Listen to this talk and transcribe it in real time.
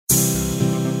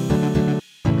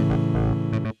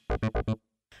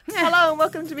Hello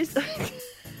and welcome to Miss...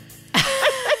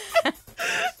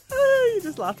 Oh, you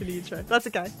just laughed in the intro. That's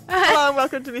okay. Hello and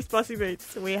welcome to Miss Bossy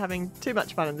Boots. We're having too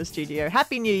much fun in the studio.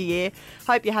 Happy New Year.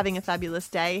 Hope you're having a fabulous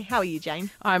day. How are you, Jane?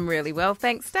 I'm really well,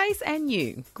 thanks, Stace, and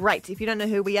you? Great. If you don't know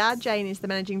who we are, Jane is the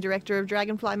Managing Director of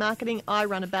Dragonfly Marketing. I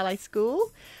run a ballet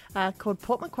school called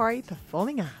Port Macquarie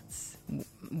Performing Arts.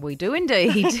 We do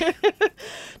indeed.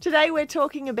 Today we're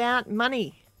talking about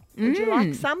money. Would you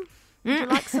like some? Would you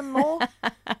like some more?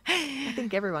 I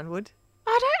think everyone would.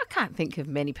 I can't think of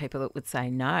many people that would say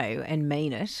no and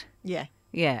mean it. Yeah.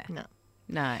 Yeah. No.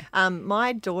 No.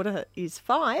 My daughter is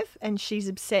 5 and she's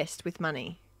obsessed with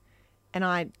money. And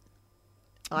I'm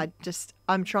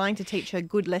trying to teach her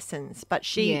good lessons, but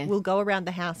she will go around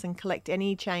the house and collect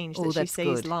any change that she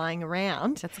sees lying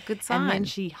around. That's a good sign. And then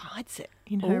she hides it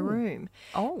in her room.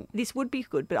 Oh. This would be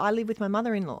good, but I live with my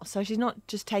mother-in-law, so she's not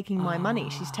just taking my money.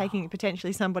 She's taking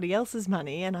potentially somebody else's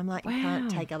money. And I'm like, you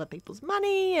can't take other people's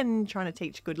money, and trying to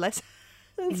teach good lessons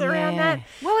around that.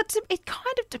 Well, it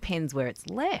kind of depends where it's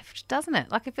left, doesn't it?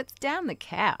 Like if it's down the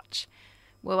couch,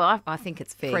 well, I think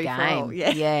it's fair Free for game. all,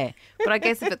 yeah. Yeah. But I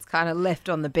guess if it's kind of left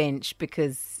on the bench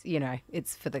because,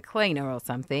 it's for the cleaner or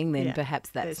something, then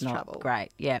perhaps that's there's not trouble. great.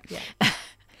 Yeah.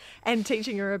 And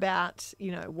teaching her about,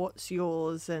 what's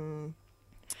yours, and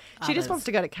she just wants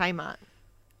to go to Kmart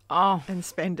and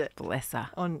spend it. Bless her.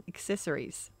 On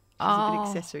accessories. She's a bit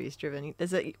accessories driven.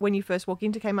 When you first walk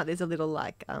into Kmart, there's a little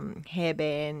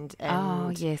hairband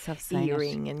and yes, I've seen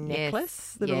earring and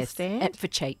necklace little stand. And for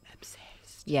cheap. Obsessed.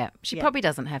 Yeah, she probably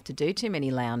doesn't have to do too many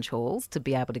lounge halls to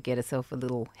be able to get herself a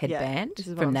little headband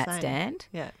from that stand.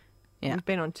 Yeah. Yeah. We've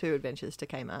been on 2 adventures to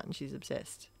Kmart and she's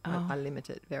obsessed. I limit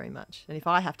it very much. And if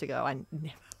I have to go, I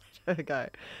never let her go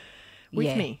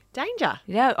with me. Danger.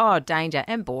 Yeah. Oh, danger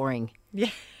and boring.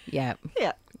 Yeah. Yeah.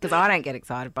 Yeah. Because I don't get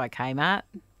excited by Kmart.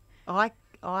 I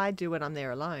do when I'm there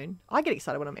alone. I get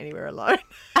excited when I'm anywhere alone.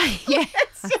 Yeah.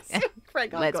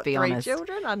 Frank, I've Let's got be 3 honest.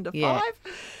 children under 5.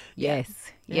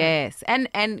 Yes, Yeah. yes.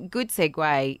 And good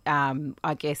segue,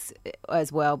 I guess,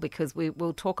 as well, because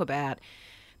we'll talk about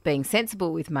being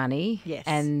sensible with money. Yes.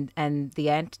 And I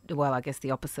guess the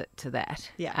opposite to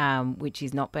that. Yeah. Which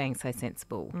is not being so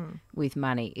sensible with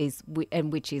money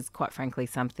and which is quite frankly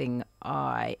something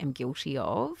I am guilty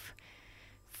of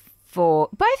for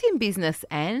both in business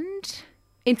and,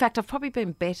 in fact, I've probably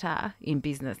been better in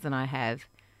business than I have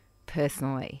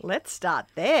personally. Let's start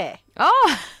there.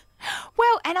 Oh,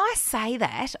 well, and I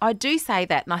do say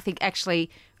that, and I think actually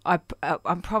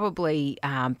I'm probably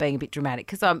being a bit dramatic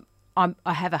because I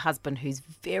have a husband who's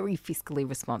very fiscally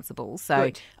responsible.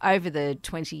 So over the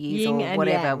 20 years Yin or and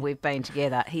whatever yang. we've been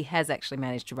together, he has actually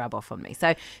managed to rub off on me.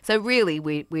 So really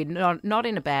we're not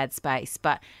in a bad space,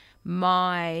 but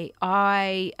I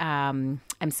am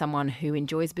someone who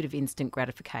enjoys a bit of instant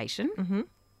gratification. Mm-hmm.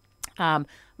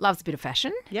 Loves a bit of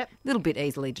fashion. Yep. A little bit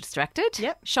easily distracted.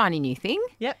 Yep. Shiny new thing.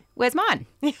 Yep. Where's mine?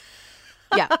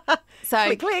 Yeah.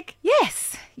 So Click.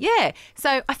 Yes. Yeah.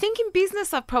 So I think in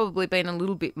business I've probably been a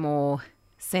little bit more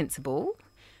sensible.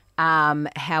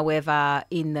 However,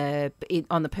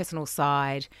 on the personal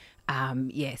side,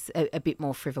 yes, a bit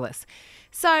more frivolous.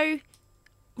 So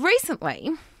recently,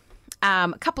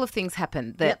 a couple of things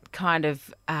happened that kind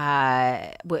of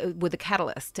were the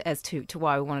catalyst as to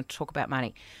why we wanted to talk about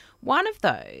money. One of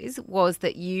those was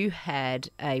that you had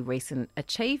a recent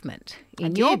achievement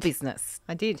in your business.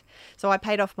 I did. So I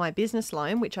paid off my business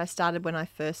loan, which I started when I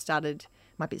first started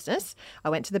my business. I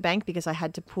went to the bank because I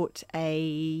had to put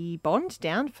a bond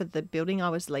down for the building I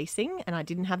was leasing and I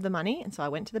didn't have the money. And so I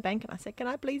went to the bank and I said, can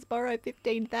I please borrow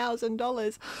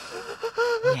 $15,000?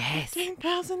 Yes.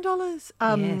 $15,000.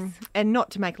 Yes. And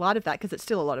not to make light of that because it's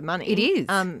still a lot of money. It is.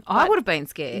 I would have been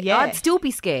scared. Yeah. I'd still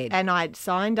be scared. And I'd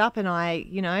signed up and I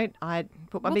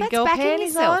put my big that's girl backing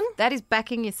panties yourself. on. That is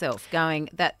backing yourself, going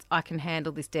that I can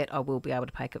handle this debt. I will be able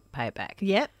to pay it back.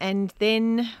 Yep. And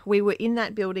then we were in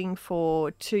that building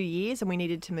for 2 years and we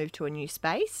needed to move to a new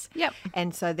space. Yep.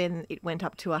 And so then it went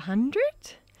up to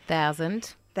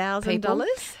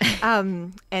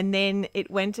 $100,000. And then it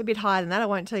went a bit higher than that. I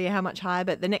won't tell you how much higher,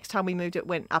 but the next time we moved, it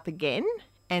went up again.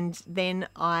 And then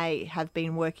I have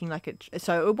been working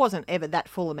so it wasn't ever that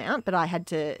full amount, but I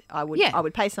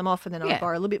would pay some off and then I'd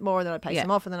borrow a little bit more and then I'd pay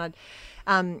some off and then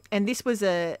and this was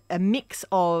a mix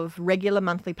of regular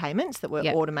monthly payments that were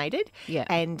automated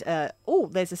and,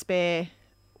 there's a spare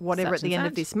whatever at the end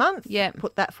of this month,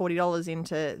 put that $40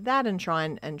 into that and try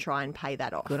and pay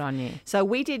that off. Good on you. So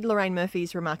we did Lorraine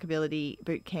Murphy's Remarkability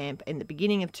Boot Camp in the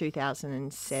beginning of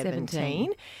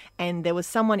 2017, and there was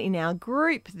someone in our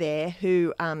group there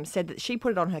who said that she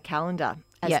put it on her calendar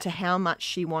as to how much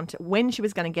she wanted, when she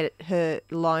was going to get her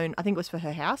loan, I think it was for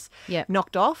her house,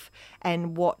 knocked off,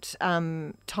 and what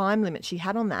time limit she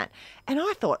had on that. And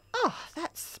I thought, oh,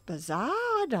 that's bizarre.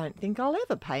 I don't think I'll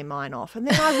ever pay mine off. And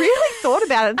then I really thought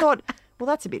about it and thought, well,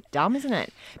 that's a bit dumb, isn't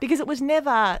it? Because it was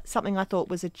never something I thought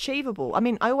was achievable. I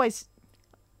mean, I always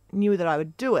knew that I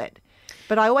would do it,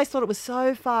 but I always thought it was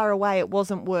so far away it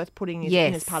wasn't worth putting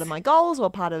in as part of my goals or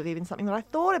part of even something that I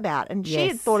thought about. And she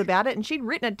had thought about it and she'd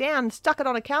written it down, stuck it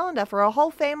on a calendar for a whole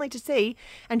family to see,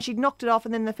 and she'd knocked it off,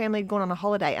 and then the family had gone on a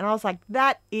holiday. And I was like,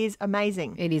 that is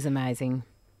amazing. It is amazing.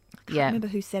 I can't remember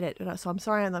who said it, so I'm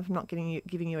sorry I'm not giving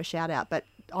you a shout out, but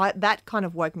that kind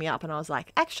of woke me up, and I was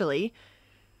like, actually,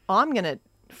 I'm going to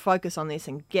focus on this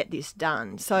and get this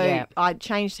done. So I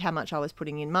changed how much I was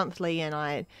putting in monthly, and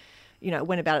I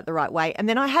went about it the right way. And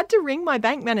then I had to ring my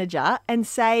bank manager and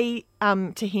say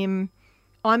to him,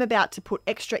 I'm about to put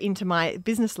extra into my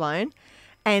business loan,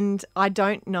 and I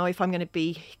don't know if I'm going to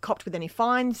be copped with any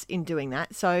fines in doing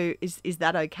that. So is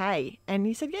that okay? And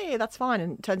he said, yeah, that's fine.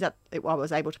 And it turns out I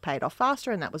was able to pay it off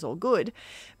faster, and that was all good.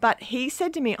 But he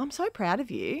said to me, I'm so proud of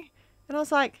you. And I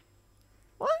was like,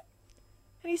 what?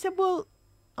 And he said, well,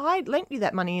 I lent you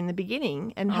that money in the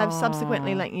beginning and have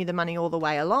subsequently lent you the money all the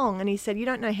way along. And he said, you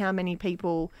don't know how many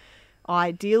people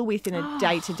I deal with in a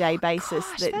day-to-day basis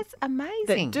that's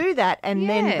amazing. that do that, and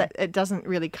then it doesn't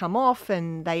really come off,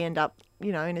 and they end up,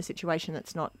 in a situation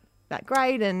that's not that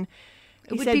great. And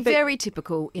it would be very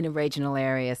typical in a regional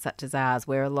area such as ours,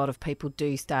 where a lot of people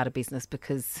do start a business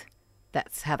because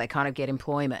that's how they kind of get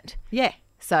employment. Yeah.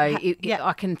 So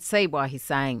I can see why he's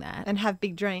saying that. And have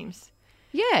big dreams.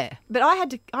 Yeah. But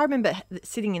I remember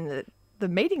sitting in the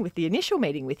meeting the initial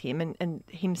meeting with him, and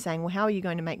him saying, well, how are you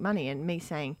going to make money? And me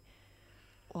saying,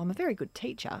 well, I'm a very good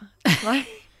teacher. Right?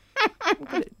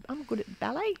 I'm good at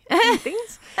ballet and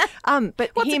things.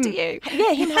 But what's it to you?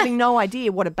 Him having no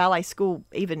idea what a ballet school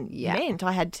even meant.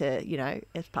 I had to,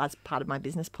 as part of my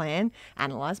business plan,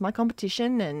 analyse my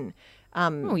competition and...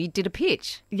 you did a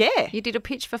pitch. Yeah. You did a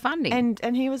pitch for funding.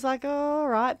 And he was like, oh, all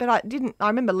right. But I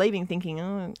remember leaving thinking,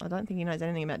 oh, I don't think he knows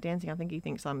anything about dancing. I think he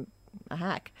thinks I'm a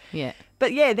hack. Yeah.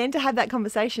 But then to have that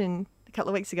conversation a couple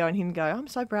of weeks ago and him go, I'm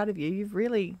so proud of you. You've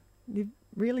really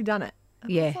done it.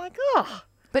 And I was like, oh.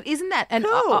 But isn't that, and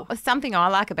cool. Something I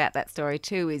like about that story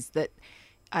too is that,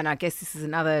 and I guess this is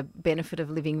another benefit of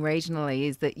living regionally,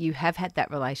 is that you have had that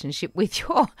relationship with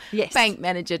your bank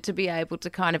manager to be able to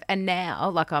kind of, and now,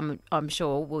 like I'm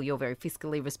sure, well, you're very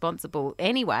fiscally responsible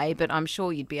anyway, but I'm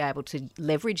sure you'd be able to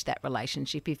leverage that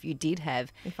relationship if you did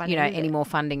have, any more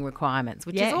funding requirements,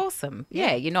 which is awesome.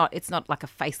 Yeah, it's not like a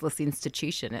faceless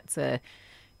institution.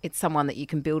 It's someone that you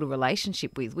can build a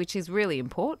relationship with, which is really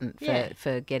important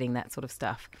for getting that sort of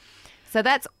stuff. So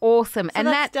that's awesome. So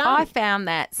I found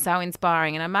that so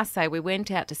inspiring. And I must say, we went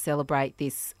out to celebrate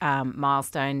this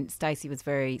milestone. Stacey was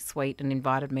very sweet and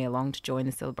invited me along to join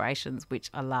the celebrations, which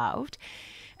I loved.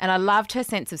 And I loved her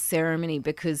sense of ceremony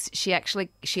because she actually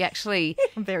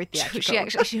I'm very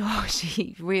theatrical.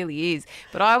 She really is.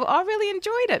 But I really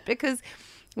enjoyed it because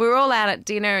we were all out at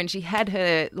dinner and she had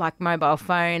her mobile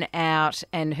phone out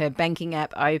and her banking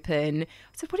app open. I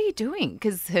said, what are you doing?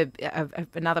 Because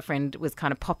another friend was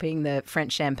kind of popping the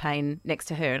French champagne next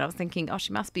to her, and I was thinking, oh,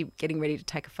 she must be getting ready to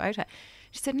take a photo.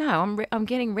 She said, no, I'm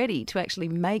getting ready to actually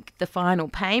make the final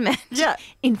payment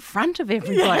in front of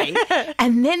everybody.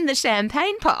 And then the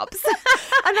champagne pops.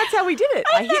 And that's how we did it.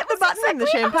 I hit the button and the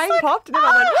champagne popped, and then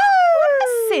I went, what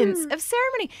a sense of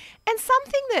ceremony. And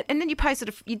something and then you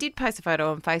did post a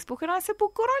photo on Facebook, and I said,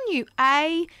 well, good on you,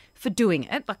 A, for doing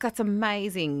it. That's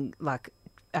amazing,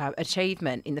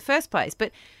 achievement in the first place.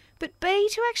 But B,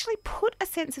 to actually put a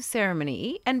sense of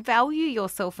ceremony and value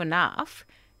yourself enough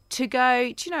to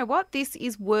go, do you know what? This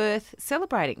is worth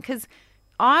celebrating, because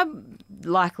I'm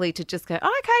likely to just go,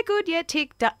 oh, okay, good, yeah,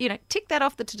 tick that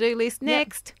off the to-do list.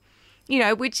 Next,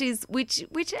 which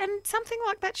and something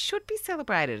like that should be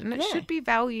celebrated and it should be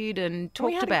valued and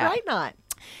talked about. We had a great night,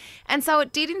 and so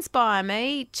it did inspire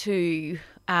me to,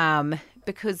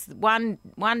 because one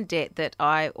debt that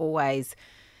I always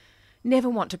never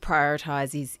want to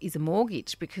prioritise is a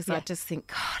mortgage, because I just think,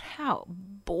 God, how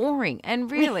boring. And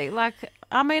really,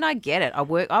 I get it.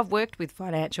 I've worked with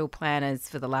financial planners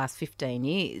for the last 15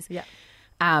 years.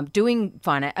 Yeah. Doing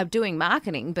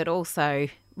marketing, but also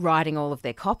writing all of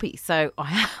their copy. So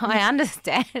I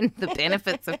understand the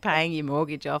benefits of paying your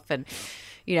mortgage off and,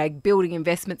 building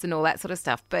investments and all that sort of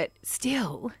stuff. But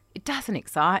still, it doesn't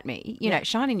excite me.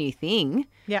 Shiny new thing.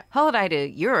 Yeah. Holiday to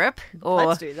Europe.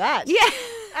 Let's do that. Yeah.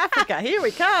 Africa, here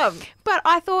we come. But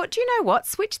I thought, do you know what?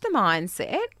 Switch the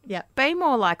mindset. Yeah. Be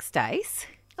more like Stace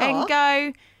and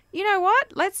go, you know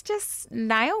what? Let's just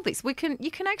nail this. You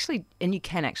can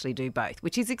actually do both,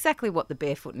 which is exactly what the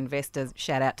Barefoot Investor,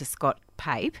 shout out to Scott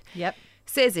Pape,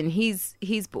 says in his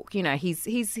book. You know,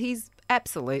 he's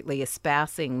absolutely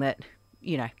espousing that,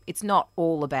 you know, it's not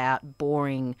all about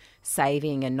boring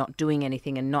saving and not doing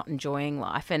anything and not enjoying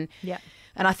life.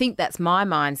 And I think that's my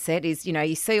mindset is, you know,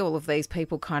 you see all of these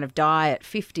people kind of die at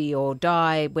 50 or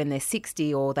die when they're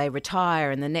 60 or they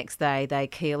retire and the next day they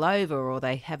keel over or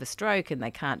they have a stroke and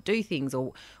they can't do things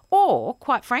or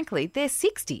quite frankly, they're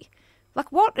 60.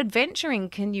 Like, what adventuring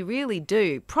can you really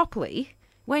do properly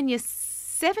when you're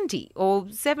 70 or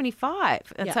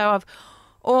 75? And so I've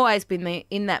always been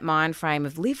in that mind frame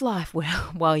of live life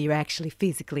well while you're actually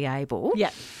physically able.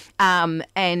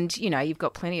 And, you know, you've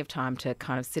got plenty of time to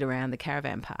kind of sit around the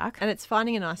caravan park. And it's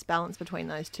finding a nice balance between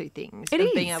those two things. It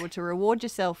is. Being able to reward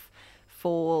yourself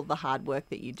for the hard work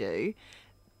that you do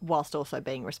whilst also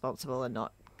being responsible and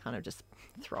not kind of just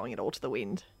throwing it all to the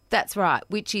wind. That's right,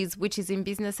 which is in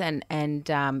business and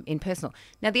in personal.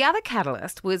 Now, the other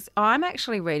catalyst was I'm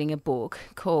actually reading a book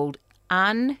called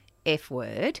F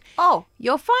Word. Oh.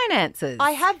 Your Finances.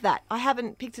 I have that. I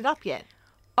haven't picked it up yet.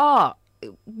 Oh,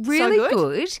 really So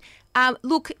good.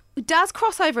 Look, it does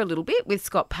cross over a little bit with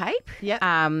Scott Pape.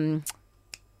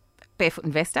 Barefoot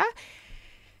Investor.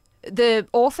 The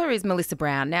author is Melissa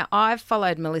Brown. Now, I've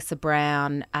followed Melissa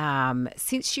Brown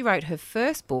since she wrote her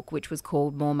first book, which was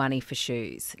called More Money for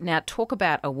Shoes. Now, talk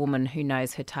about a woman who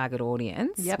knows her target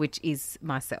audience, which is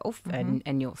myself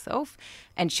and yourself.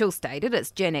 And she'll state it, it's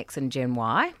Gen X and Gen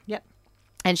Y.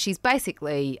 And she's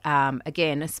basically,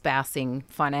 again, espousing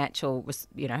financial,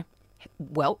 you know,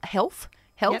 health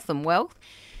and wealth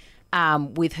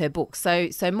with her book.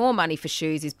 So More Money for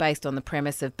Shoes is based on the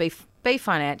premise of be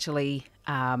financially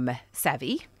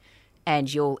savvy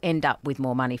and you'll end up with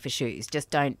more money for shoes. Just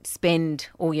don't spend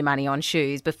all your money on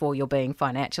shoes before you're being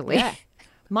financially.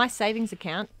 My savings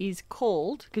account is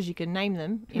called, because you can name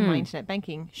them in my internet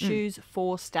banking, Shoes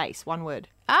for Stace, one word.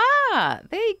 Ah,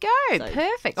 there you go. So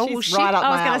perfect. I was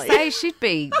going to say she'd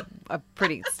be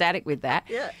pretty ecstatic with that.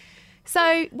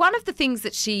 So one of the things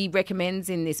that she recommends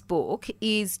in this book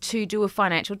is to do a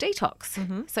financial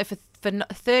detox. So for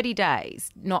 30 days,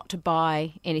 not to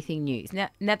buy anything new.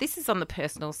 Now, this is on the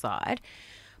personal side,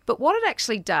 but what it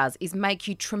actually does is make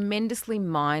you tremendously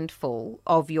mindful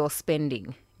of your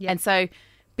spending. And so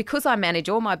because I manage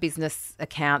all my business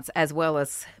accounts as well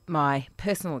as my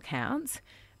personal accounts,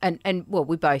 and well,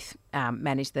 we both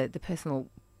manage the personal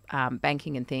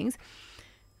banking and things,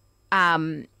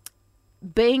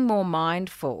 being more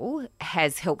mindful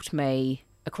has helped me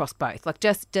across both. Like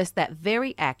just that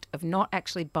very act of not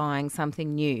actually buying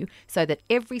something new so that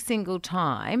every single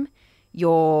time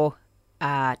you're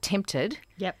tempted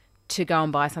to go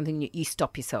and buy something new, you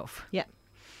stop yourself.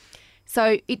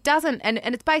 So it doesn't, and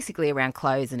it's basically around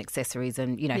clothes and accessories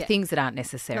and, you know, things that aren't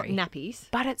necessary. Not nappies.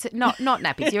 But it's not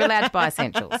nappies. You're allowed to buy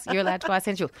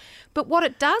essentials. But what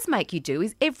it does make you do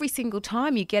is every single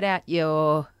time you get out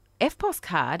your FPOS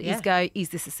card is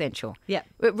this essential?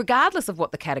 Regardless of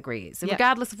what the category is,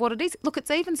 regardless of what it is. Look,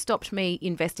 it's even stopped me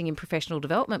investing in professional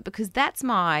development because that's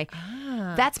my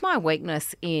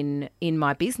weakness in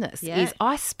my business is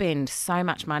I spend so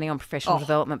much money on professional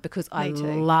development because I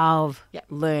love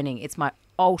learning. It's my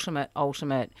ultimate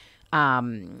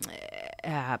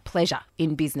pleasure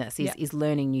in business is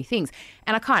learning new things.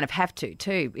 And I kind of have to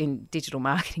too. In digital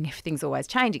marketing, everything's always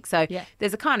changing. So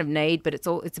there's a kind of need, but it's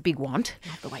a big want. I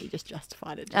love the way you just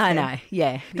justified it. I know,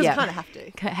 Because you kind of have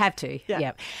to. Have to,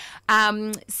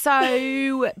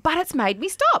 So, but it's made me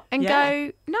stop and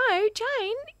go, no,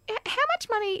 Jane, how much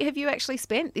money have you actually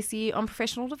spent this year on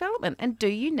professional development? And do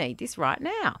you need this right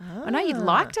now? I know you'd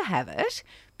like to have it,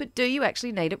 but do you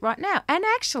actually need it right now? And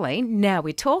actually, now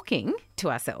we're talking to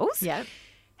ourselves.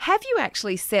 Have you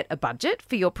actually set a budget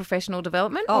for your professional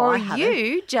development? Or are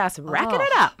you just racking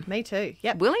it up? Me too.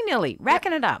 Willy-nilly,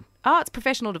 racking it up. Oh, it's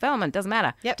professional development. Doesn't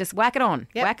matter. Just whack it on.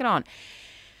 Whack it on.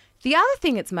 The other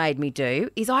thing it's made me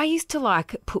do is I used to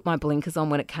put my blinkers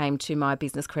on when it came to my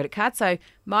business credit card. So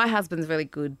my husband's really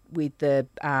good with the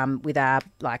with our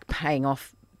paying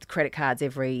off credit cards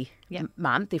every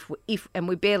month. And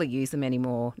we barely use them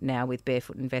anymore now with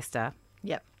Barefoot Investor.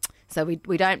 So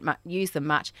we don't use them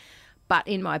much. But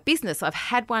in my business, I've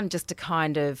had one just to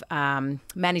kind of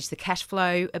manage the cash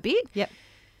flow a bit.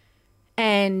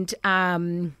 And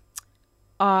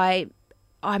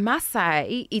I must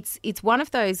say it's one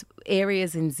of those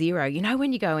areas in Xero. You know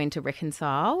when you go into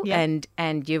reconcile and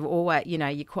you've always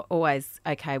you're always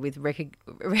okay with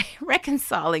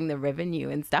reconciling the revenue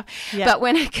and stuff. But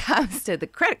when it comes to the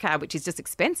credit card, which is just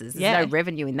expenses, there's no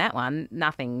revenue in that one,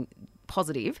 nothing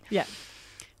positive.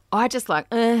 I just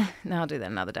like, no, I'll do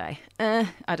that another day.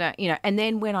 I don't, and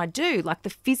then when I do, like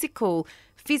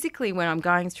physically when I'm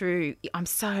going through, I'm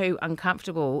so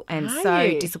uncomfortable and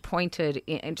so disappointed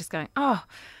and just going,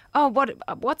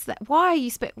 what's that? Why are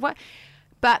you what?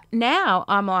 But now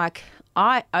I'm like,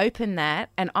 I open that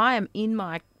and I am in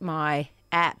my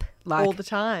app like all the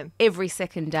time, every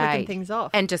second day, clicking things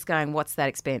off and just going, what's that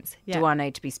expense? Yeah. Do I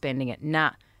need to be spending it?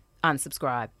 Nah,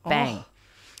 unsubscribe, bang. Oh.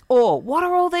 Or what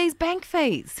are all these bank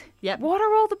fees? Yep. What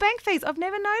are all the bank fees? I've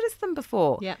never noticed them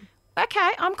before. Yep. Okay,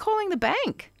 I'm calling the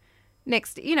bank.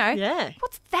 Next, Yeah.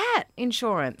 What's that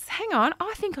insurance? Hang on,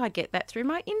 I think I get that through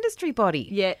my industry body.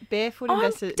 Yeah, Barefoot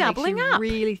Investor doubling makes you up.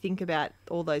 really think about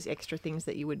all those extra things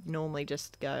that you would normally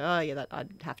just go, oh, yeah, I'd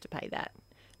have to pay that.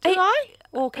 Can I?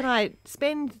 Or can I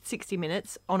spend 60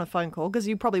 minutes on a phone call? Because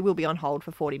you probably will be on hold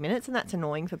for 40 minutes and that's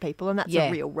annoying for people and that's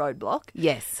a real roadblock.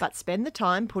 Yes. But spend the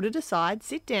time, put it aside,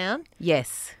 sit down.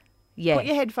 Yes. Yeah. Put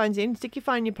your headphones in, stick your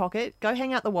phone in your pocket, go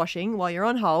hang out the washing while you're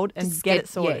on hold and get it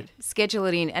sorted. Yeah. Schedule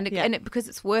it in and because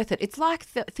it's worth it. It's like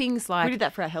things like... We did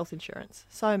that for our health insurance.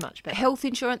 So much better. Health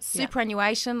insurance,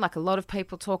 superannuation, like a lot of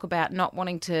people talk about not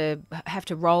wanting to have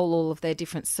to roll all of their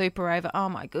different super over. Oh,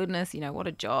 my goodness, what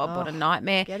a job, what a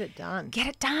nightmare. Get it done. Get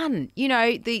it done.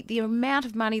 The amount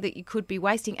of money that you could be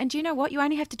wasting. And do you know what? You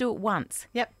only have to do it once.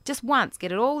 Yep. Just once.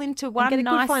 Get it all into one and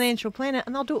get a good financial planner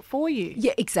and they'll do it for you.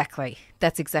 Yeah, exactly.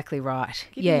 That's exactly right.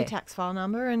 Give them your tax file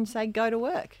number and say go to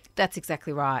work. That's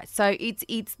exactly right. So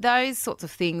it's those sorts of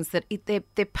things that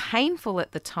they're painful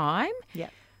at the time. Yeah.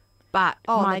 But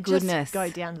my they goodness, just go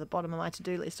down to the bottom of my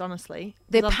to-do list. Honestly,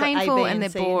 they're painful and they're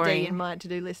boring. D in my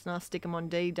to-do list, and I stick them on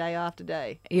D day after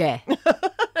day. Yeah.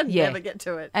 Never get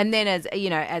to it. And then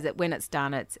when it's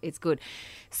done, it's good.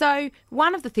 So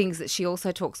one of the things that she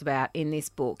also talks about in this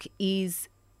book is,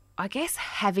 I guess,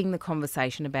 having the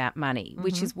conversation about money,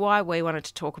 which is why we wanted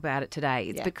to talk about it today.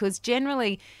 It's because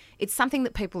generally it's something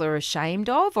that people are ashamed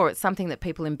of or it's something that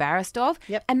people are embarrassed of.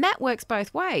 Yep. And that works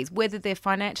both ways, whether they're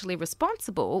financially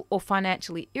responsible or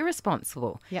financially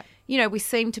irresponsible. Yep. We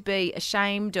seem to be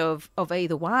ashamed of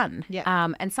either one. Yep.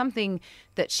 And something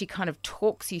that she kind of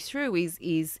talks you through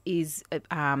is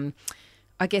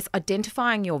I guess,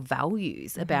 identifying your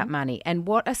values about money and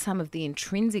what are some of the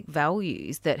intrinsic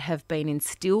values that have been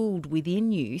instilled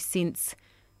within you since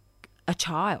a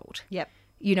child. Yep.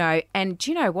 And do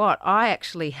you know what? I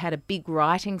actually had a big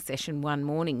writing session one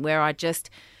morning where I just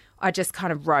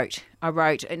kind of wrote. I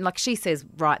wrote, and like she says,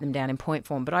 write them down in point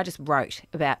form, but I just wrote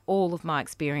about all of my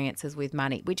experiences with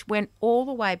money, which went all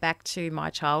the way back to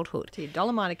my childhood. To your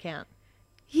Dollarmite account.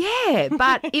 Yeah,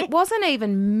 but it wasn't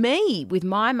even me with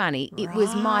my money. It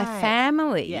was my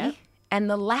family and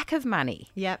the lack of money.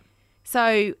 Yep.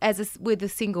 So with a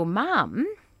single mum,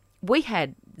 we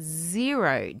had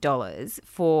 $0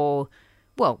 for,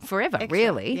 forever,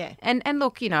 really. Yeah. And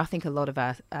look, I think a lot of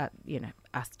us,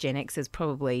 us Gen Xers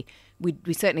probably,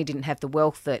 we certainly didn't have the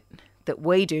wealth that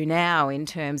we do now in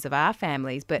terms of our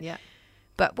families.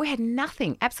 But we had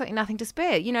nothing, absolutely nothing to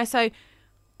spare. So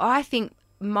I think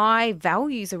my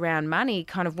values around money,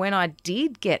 kind of when I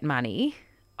did get money,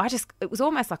 it was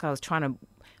almost like I was trying to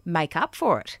make up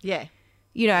for it. Yeah.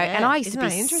 And I used to be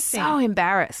so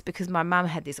embarrassed because my mum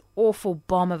had this awful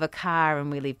bomb of a car and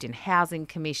we lived in housing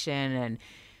commission and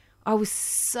I was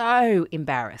so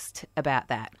embarrassed about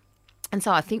that. And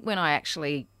so I think when I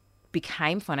actually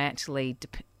became financially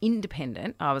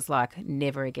independent, I was like,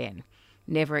 never again.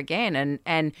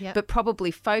 But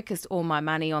probably focused all my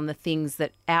money on the things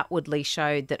that outwardly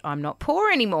showed that I'm not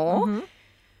poor anymore,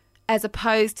 as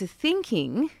opposed to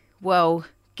thinking, well,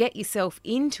 get yourself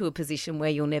into a position where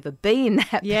you'll never be in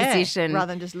that position.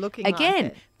 Rather than just looking again.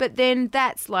 Like it. But then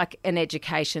that's like an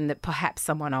education that perhaps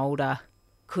someone older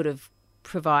could have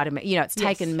provided me. It's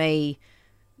taken me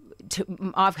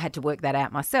I've had to work that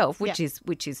out myself, which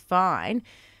is fine.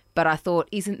 But I thought,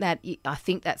 I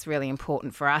think that's really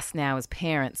important for us now as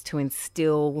parents to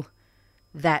instill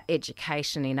that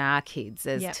education in our kids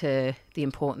as to the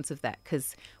importance of that.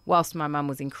 Because whilst my mum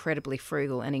was incredibly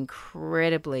frugal and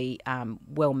incredibly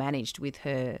well managed with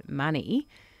her money,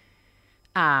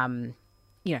 we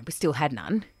still had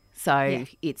none. So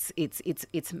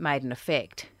it's made an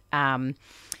effect. And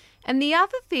the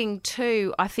other thing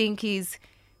too, I think is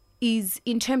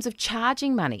in terms of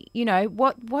charging money.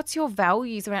 What's your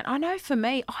values around? I know for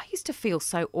me, I used to feel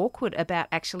so awkward about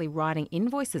actually writing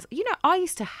invoices. I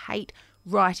used to hate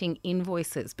writing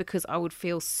invoices because I would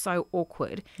feel so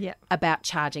awkward about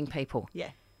charging people.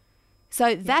 Yeah.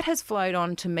 So that has flowed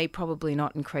on to me probably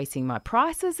not increasing my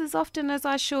prices as often as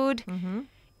I should.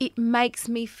 it makes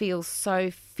me feel so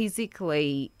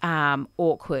physically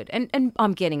awkward. And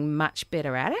I'm getting much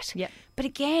better at it. Yep. But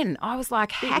again, I was like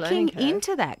Big hacking learning curve.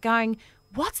 into that, going,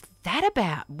 what's that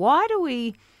about? Why do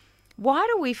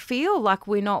we feel like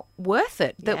we're not worth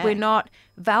it, that Yeah. we're not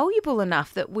valuable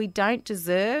enough, that we don't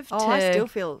deserve to... I still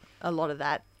feel a lot of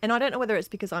that. And I don't know whether it's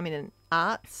because I'm in an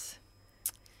arts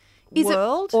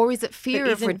world. Or is it fear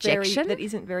that of rejection? that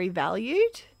isn't very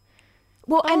valued.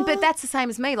 Well, but that's the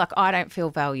same as me. Like, I don't feel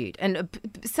valued. And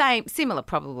similar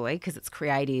probably, because it's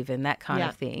creative and that kind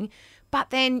of thing.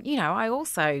 But then, I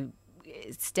also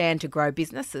stand to grow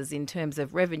businesses in terms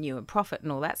of revenue and profit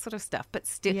and all that sort of stuff. But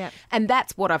still, and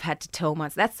that's what I've had to tell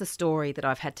myself. That's the story that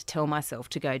I've had to tell myself,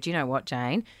 to go, do you know what,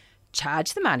 Jane?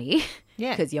 Charge the money,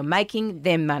 because you're making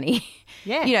them money.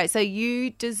 Yeah. So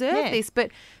you deserve this.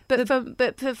 But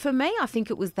for me, I think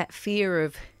it was that fear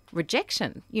of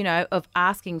rejection, of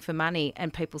asking for money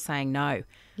and people saying no,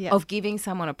 of giving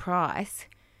someone a price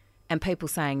and people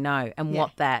saying no, and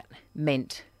what that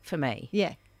meant for me.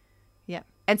 Yeah. Yeah.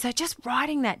 And so just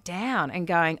writing that down and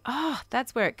going, oh,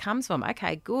 that's where it comes from.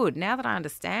 Okay, good. Now that I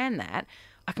understand that,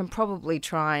 I can probably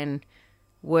try and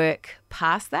work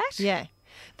past that. Yeah.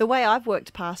 The way I've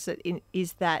worked past it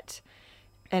is that,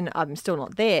 and I'm still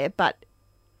not there, but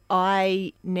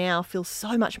I now feel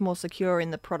so much more secure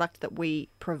in the product that we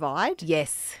provide.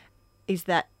 Yes. Is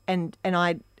that, and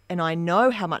I know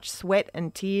how much sweat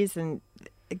and tears and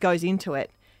it goes into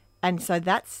it, and so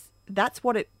that's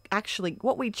what it actually,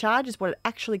 what we charge is what it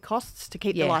actually costs to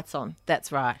keep the lights on.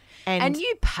 That's right. And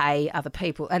you pay other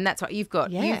people, and that's right. You've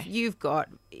got you've got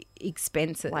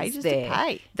expenses, wages there to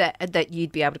pay that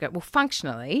you'd be able to go, well,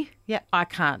 functionally, Yeah. I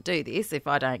can't do this if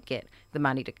I don't get the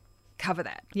money to cover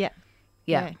that. Yeah.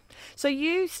 Yeah. So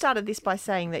you started this by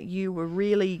saying that you were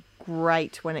really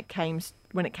great when it came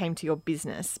to your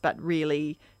business, but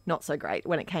really not so great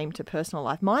when it came to personal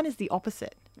life. Mine is the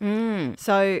opposite.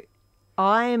 So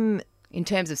I'm... In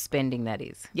terms of spending, that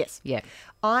is. Yes. Yeah.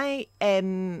 I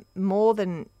am more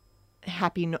than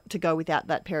happy not to go without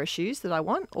that pair of shoes that I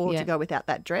want, or to go without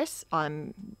that dress.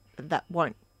 That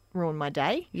won't ruin my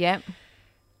day. Yeah.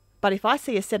 But if I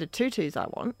see a set of tutus I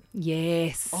want...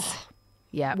 Yes.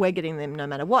 Yeah. We're getting them no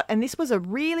matter what. And this was a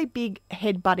really big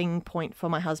head-butting point for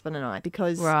my husband and I,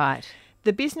 because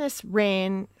the business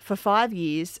ran for 5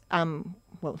 years,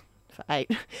 for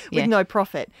 8, with no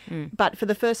profit. But for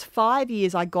the first 5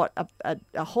 years, I got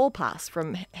a hall pass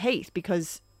from Heath,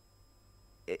 because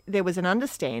there was an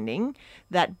understanding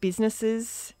that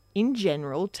businesses in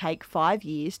general take 5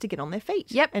 years to get on their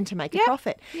feet and to make a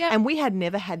profit. And we had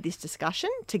never had this discussion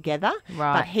together,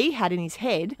 but he had in his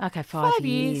head, okay, 5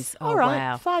 years. Oh, all right,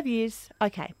 wow. 5 years,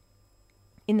 okay.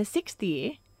 In the 6th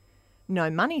year, no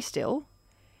money still,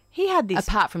 he had this...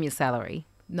 Apart from your salary,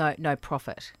 no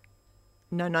profit.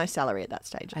 No salary at that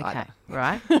stage either.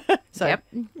 Right. So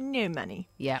no money.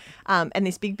 Yeah. And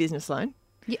this big business loan.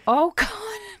 Yeah. Oh, God.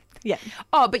 Yeah.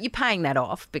 Oh, but you're paying that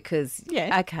off because...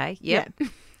 Yeah. Okay. Yep. Yeah.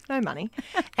 No money.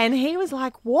 And he was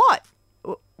like, what?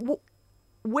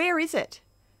 Where is it?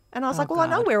 And I was like, well, I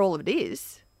know where all of it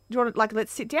is. Do you want to,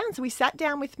 let's sit down. So we sat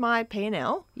down with my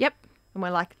P&L. Yep. And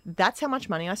we're like, that's how much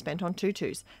money I spent on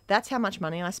tutus. That's how much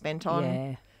money I spent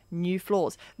on new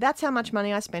floors. That's how much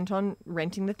money I spent on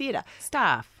renting the theatre.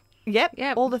 Staff. Yep.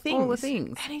 Yep. All the things. All the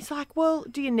things. And he's like, well,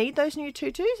 do you need those new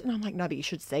tutus? And I'm like, no, but you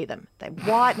should see them. They're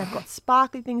white and they've got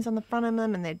sparkly things on the front of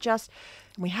them, and they're just...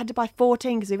 We had to buy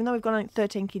 14 because even though we've got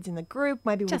 13 kids in the group,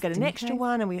 maybe we'll get an extra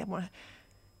one. And we want.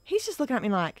 He's just looking at me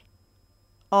like,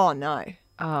 oh, no.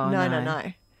 Oh,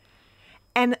 no.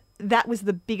 And that was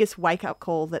the biggest wake-up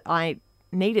call that I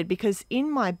needed, because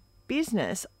in my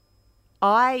business,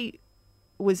 I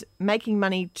was making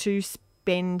money to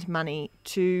spend money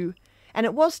to... And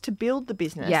it was to build the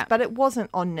business, but it wasn't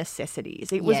on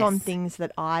necessities. It was on things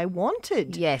that I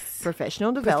wanted. Yes.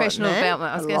 Professional development.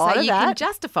 I was going to say, you can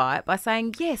justify it by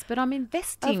saying, yes, but I'm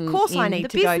investing. Of course, in I need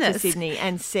to business. go to Sydney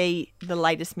and see the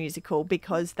latest musical,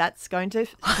 because that's going to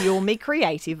fuel me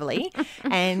creatively.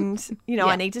 And,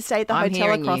 I need to stay at the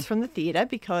hotel across from the theatre,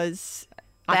 because...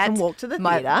 I can walk to the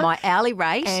theatre. My hourly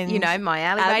rate, my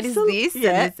hourly rate is this,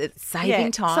 and it's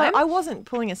saving time. So I wasn't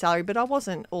pulling a salary, but I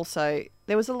wasn't also...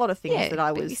 There was a lot of things that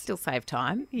I was... but you still save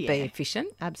time, be efficient.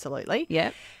 Absolutely.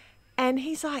 Yeah. And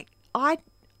he's like, I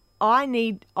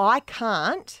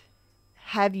can't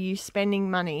have you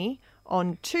spending money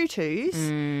on tutus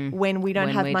when we don't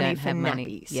have money for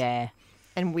nappies. Yeah.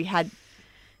 And we had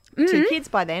 2 kids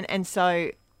by then, and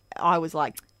so I was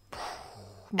like...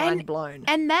 mind blown.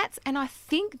 And I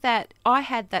think that I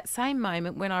had that same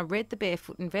moment when I read The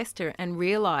Barefoot Investor and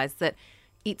realised that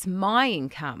it's my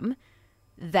income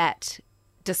that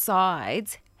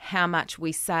decides how much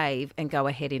we save and go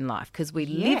ahead in life, because we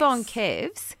live on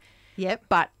Kev's,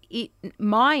 but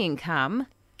my income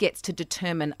gets to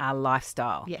determine our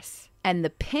lifestyle. Yes. And the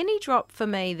penny drop for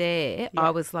me there,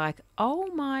 I was like, oh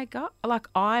my God, like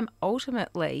I'm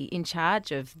ultimately in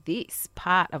charge of this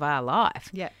part of our life.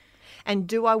 Yeah. And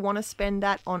do I want to spend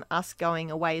that on us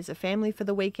going away as a family for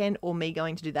the weekend, or me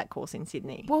going to do that course in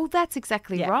Sydney? Well, that's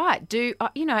exactly right.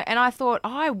 And I thought,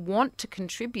 I want to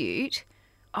contribute.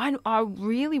 I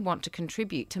really want to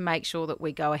contribute to make sure that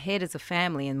we go ahead as a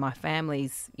family, and my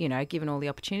family's, given all the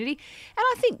opportunity. And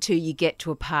I think too, you get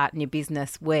to a part in your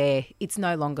business where it's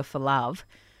no longer for love.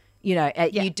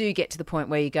 You do get to the point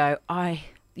where you go, I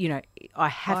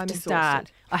have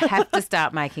to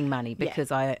start making money because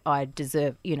I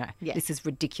deserve, this is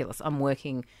ridiculous. I'm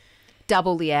working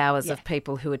double the hours of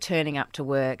people who are turning up to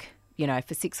work,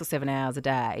 for 6 or 7 hours a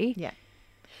day. Yeah.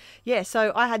 Yeah,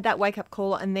 so I had that wake-up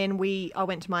call, and then I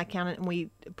went to my accountant and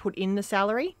we put in the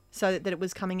salary so that it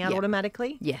was coming out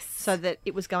automatically. Yes. So that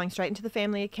it was going straight into the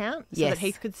family account so that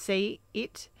Heath could see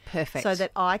it. Perfect. So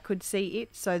that I could see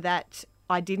it, so that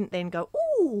I didn't then go,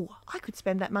 ooh, I could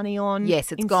spend that money on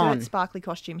it's gone. Sparkly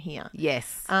costume here.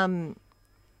 Yes.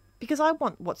 Because I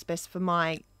want what's best for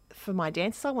my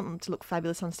dancers. I want them to look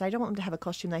fabulous on stage. I want them to have a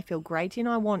costume they feel great in.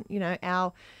 I want,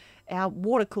 our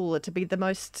water cooler to be the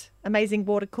most amazing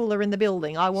water cooler in the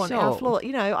building. I want our floor.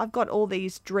 I've got all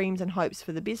these dreams and hopes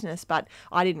for the business, but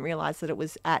I didn't realise that it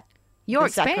was at your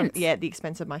expense. The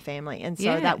expense of my family. And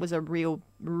so that was a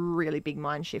really big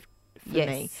mind shift for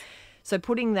me. So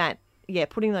putting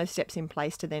those steps in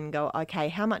place to then go, okay,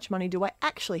 how much money do I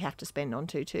actually have to spend on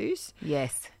tutus?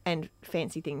 Yes. And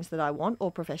fancy things that I want, or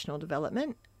professional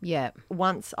development. Yeah.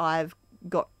 Once I've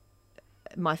got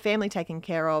my family taken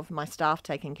care of, my staff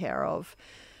taken care of,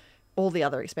 all the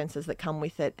other expenses that come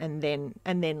with it, and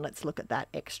then let's look at that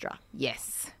extra.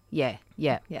 Yes. Yeah.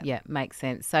 Makes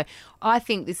sense. So I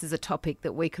think this is a topic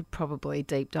that we could probably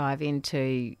deep dive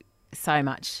into so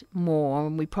much more,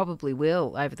 and we probably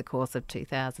will over the course of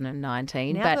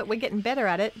 2019. Now that we're getting better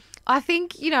at it. I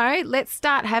think, let's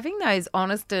start having those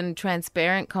honest and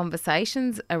transparent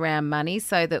conversations around money,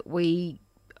 so that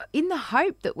in the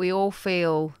hope that we all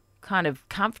feel kind of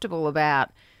comfortable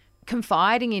about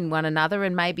confiding in one another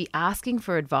and maybe asking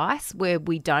for advice where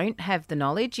we don't have the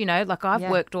knowledge. Like I've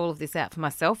worked all of this out for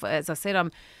myself. As I said,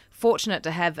 I'm fortunate to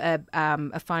have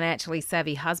a financially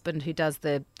savvy husband who does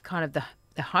the kind of the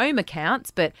home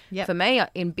accounts. But for me,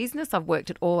 in business, I've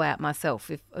worked it all out myself.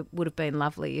 It would have been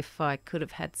lovely if I could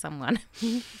have had someone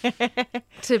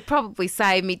to probably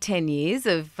save me 10 years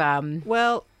of...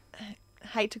 Well,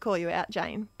 hate to call you out,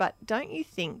 Jane, but don't you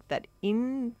think that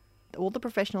in all the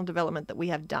professional development that we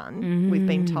have done, we've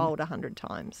been told 100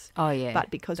 times. Oh, yeah.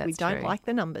 But because we don't true. like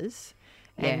the numbers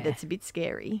and it's a bit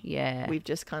scary, we've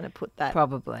just kind of put that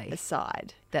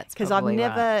aside. That's because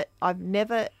right. I've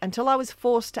never, until I was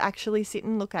forced to actually sit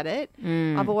and look at it,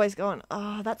 I've always gone,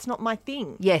 oh, that's not my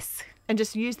thing. Yes. And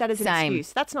just use that as an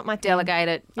excuse. That's not my thing. Delegate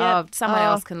it. Yep. Oh, someone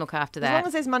else can look after that. As long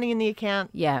as there's money in the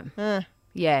account. Yeah.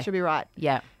 Should be right.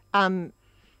 Yeah.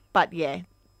 But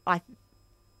I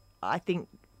think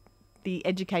the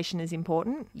education is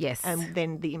important. Yes. And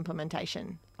then the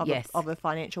implementation of a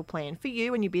financial plan for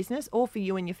you and your business, or for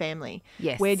you and your family.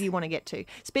 Yes. Where do you want to get to?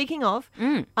 Speaking of,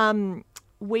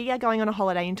 we are going on a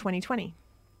holiday in 2020,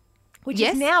 which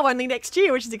is now only next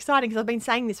year, which is exciting because I've been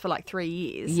saying this for like 3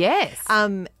 years. Yes.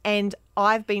 And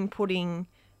I've been putting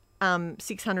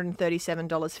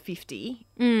 $637.50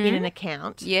 in an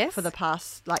account for the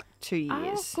past 2 years.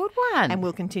 Oh, good one. And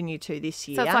we'll continue to this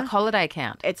year. So it's like holiday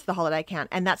account. It's the holiday account,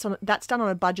 and that's done on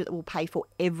a budget that will pay for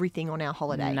everything on our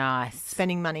holiday. Nice.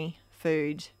 Spending money,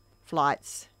 food,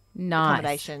 flights,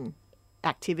 accommodation,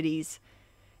 activities,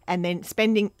 and then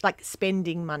spending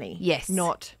money. Yes.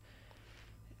 Not.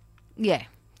 Yeah.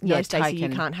 No, Stacey, you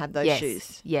can't have those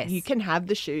shoes. Yes. You can have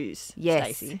the shoes,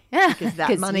 yes. Stacey. Because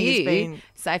that money has been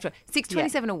saved.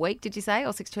 $627 a week, did you say?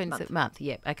 Or $627 a month?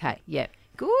 Yep. Okay. Yep.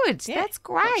 Good. Yeah. That's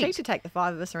great. Not cheap to take the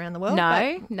 5 of us around the world.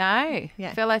 No.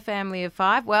 Yeah. Fellow family of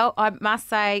 5. Well, I must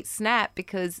say snap,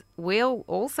 because we'll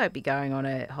also be going on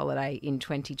a holiday in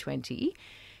 2020.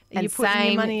 Are you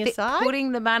putting your money aside?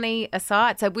 Putting the money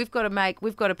aside. So we've got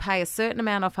to pay a certain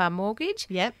amount off our mortgage.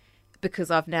 Yep.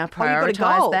 Because I've now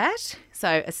prioritised that.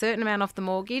 So a certain amount off the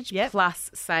mortgage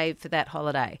plus save for that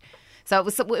holiday. So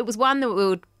it was one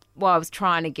that I was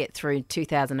trying to get through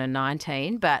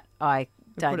 2019, but I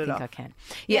don't think I can.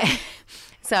 Yeah.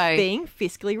 So being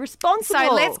fiscally responsible.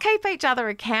 So let's keep each other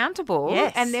accountable,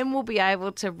 and then we'll be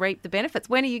able to reap the benefits.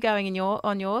 When are you going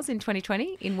on yours in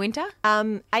 2020 in winter?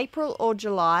 April or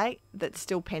July. That's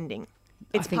still pending.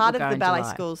 It's part of the ballet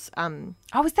school's oh,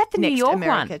 is that the next New York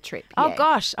America one? trip. Oh, Yeah.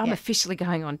 gosh. I'm Yeah. officially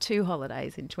going on 2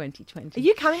 holidays in 2020. Are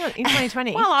you coming on in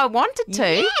 2020? Well, I wanted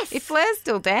to. Yes! If Blair's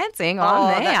still dancing, Oh,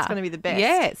 I'm there. that's gonna be the best.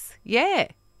 Yes. Yeah.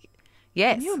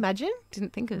 Yes. Can you imagine?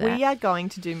 Didn't think of that. We are going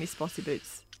to do Miss Bossy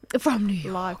Boots From New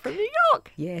York. live from New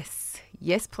York. Yes.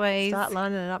 Yes, please. Start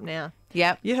lining it up now.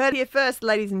 Yep. You heard it here first,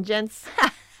 ladies and gents.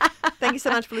 Thank you so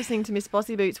much for listening to Miss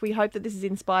Bossy Boots. We hope that this has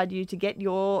inspired you to get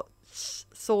your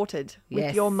sorted with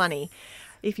Yes. your money.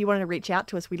 If you want to reach out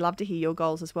to us, we'd love to hear your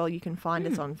goals as well. You can find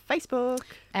us on Facebook.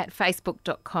 At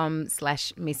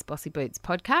facebook.com/Miss Bossy Boots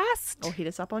podcast. Or hit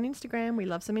us up on Instagram. We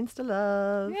love some Insta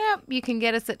love. Yep. You can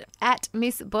get us at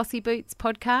Miss Bossy Boots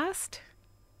podcast.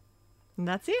 And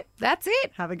that's it. That's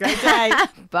it. Have a great day.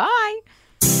 Bye.